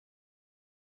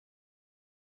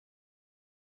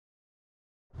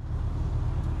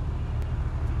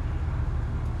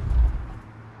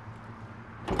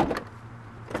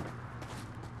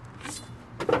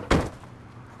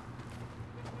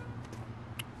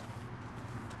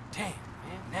Damn,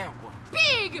 man, now what?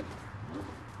 Pig!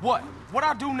 What? What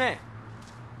I do now?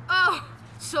 Oh,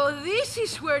 so this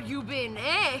is where you've been,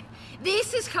 eh?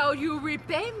 This is how you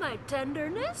repay my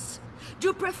tenderness?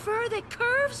 You prefer the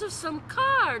curves of some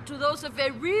car to those of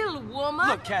a real woman?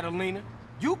 Look, Catalina,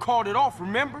 you called it off,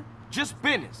 remember? Just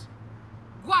business.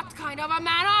 What kind of a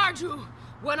man are you?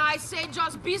 When I say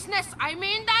just business, I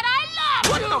mean that I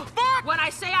love you! What the fuck? When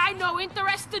I say I'm no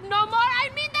interested no more, I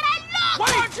mean that I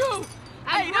love Wait! you!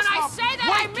 And Hey, when I say that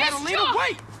I wait, miss Catalina, you...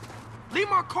 wait! Leave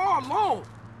my car alone.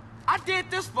 I did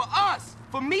this for us,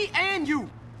 for me and you.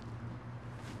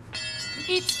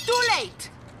 It's too late.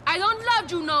 I don't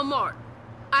love you no more.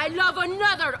 I love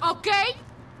another, okay?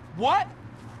 What?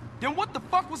 Then what the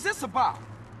fuck was this about?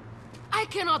 I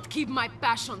cannot keep my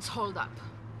passions hold up.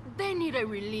 They need a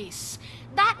release.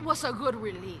 That was a good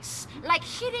release. Like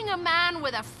hitting a man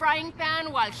with a frying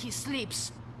pan while he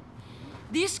sleeps.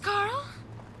 This, Carl?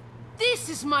 This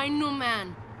is my new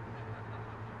man.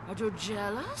 Are you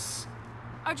jealous?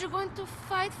 Are you going to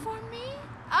fight for me?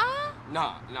 Huh?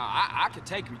 Nah, I could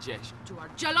take rejection. You are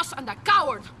jealous and a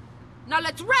coward. Now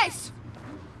let's race!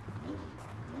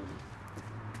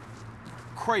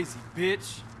 Crazy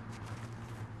bitch.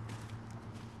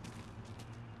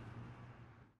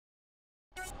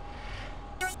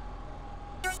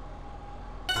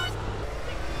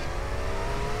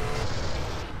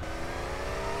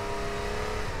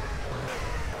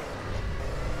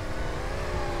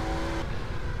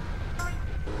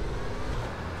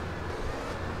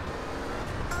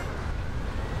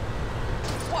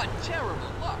 What terrible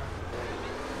luck!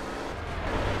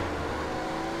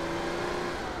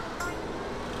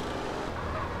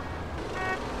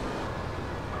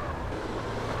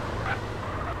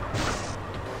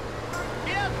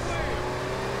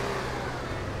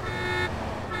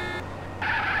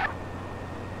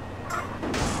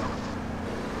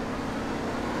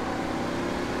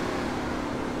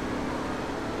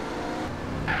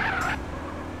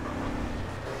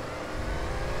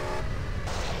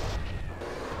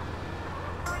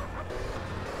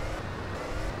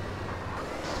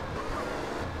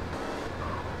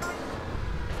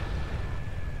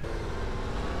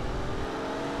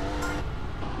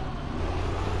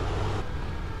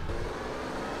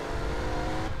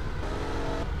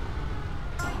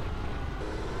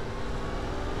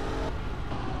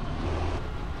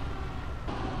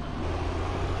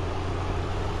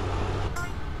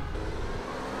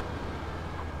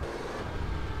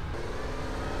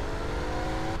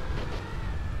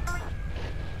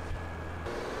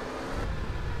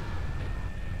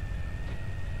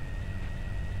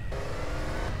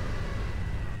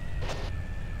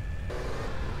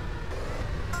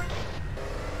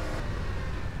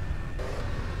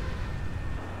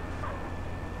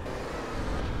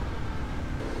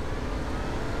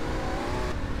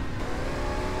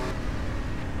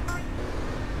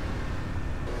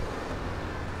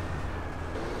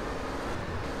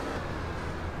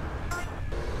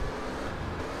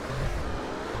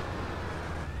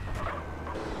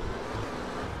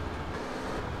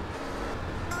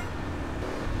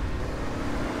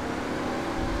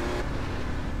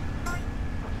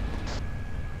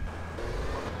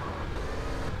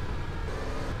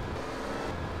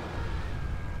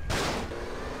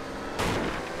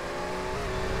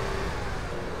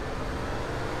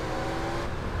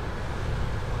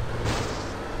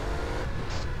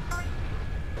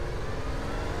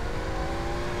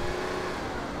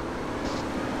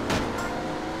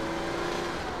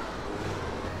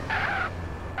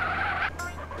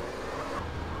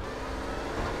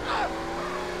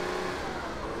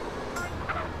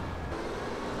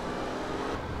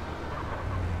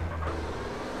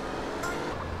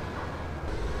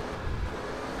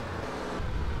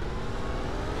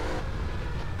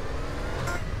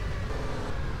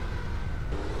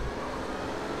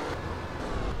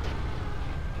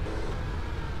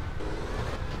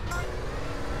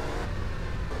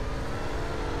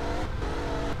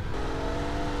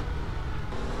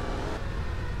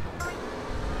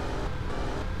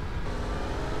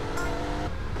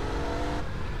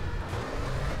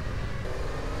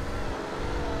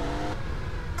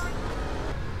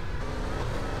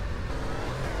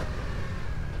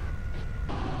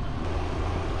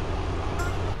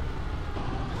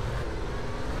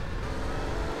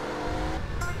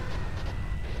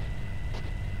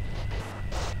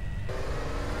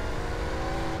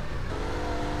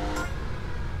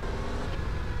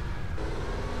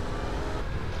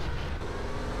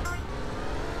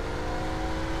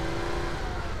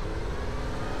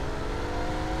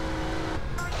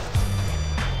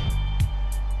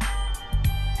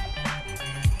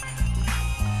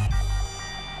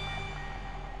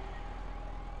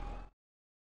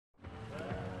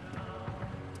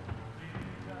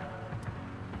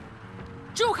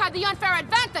 You had the unfair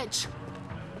advantage!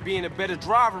 Being a better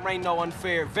driver ain't no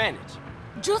unfair advantage.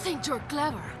 You think you're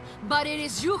clever, but it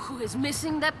is you who is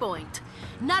missing the point.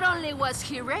 Not only was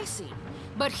he racing,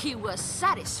 but he was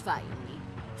satisfying me.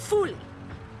 Fully.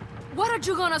 What are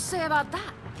you gonna say about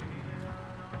that?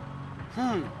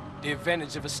 The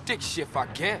advantage of a stick shift, I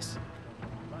guess.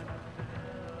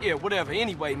 Yeah, whatever.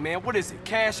 Anyway, man, what is it?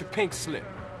 Cash or pink slip?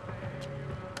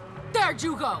 There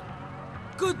you go.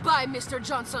 Goodbye, Mr.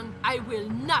 Johnson. I will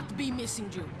not be missing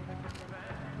you.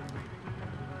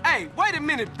 Hey, wait a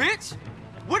minute, bitch!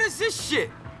 What is this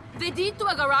shit? The deed to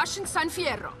a garage in San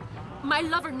Fierro. My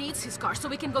lover needs his car so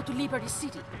we can go to Liberty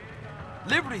City.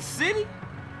 Liberty City?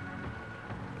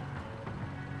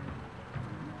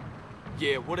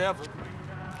 Yeah, whatever.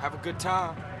 Have a good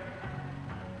time.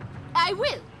 I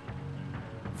will.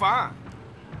 Fine.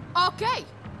 Okay.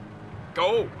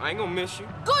 Go. I ain't gonna miss you.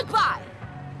 Goodbye.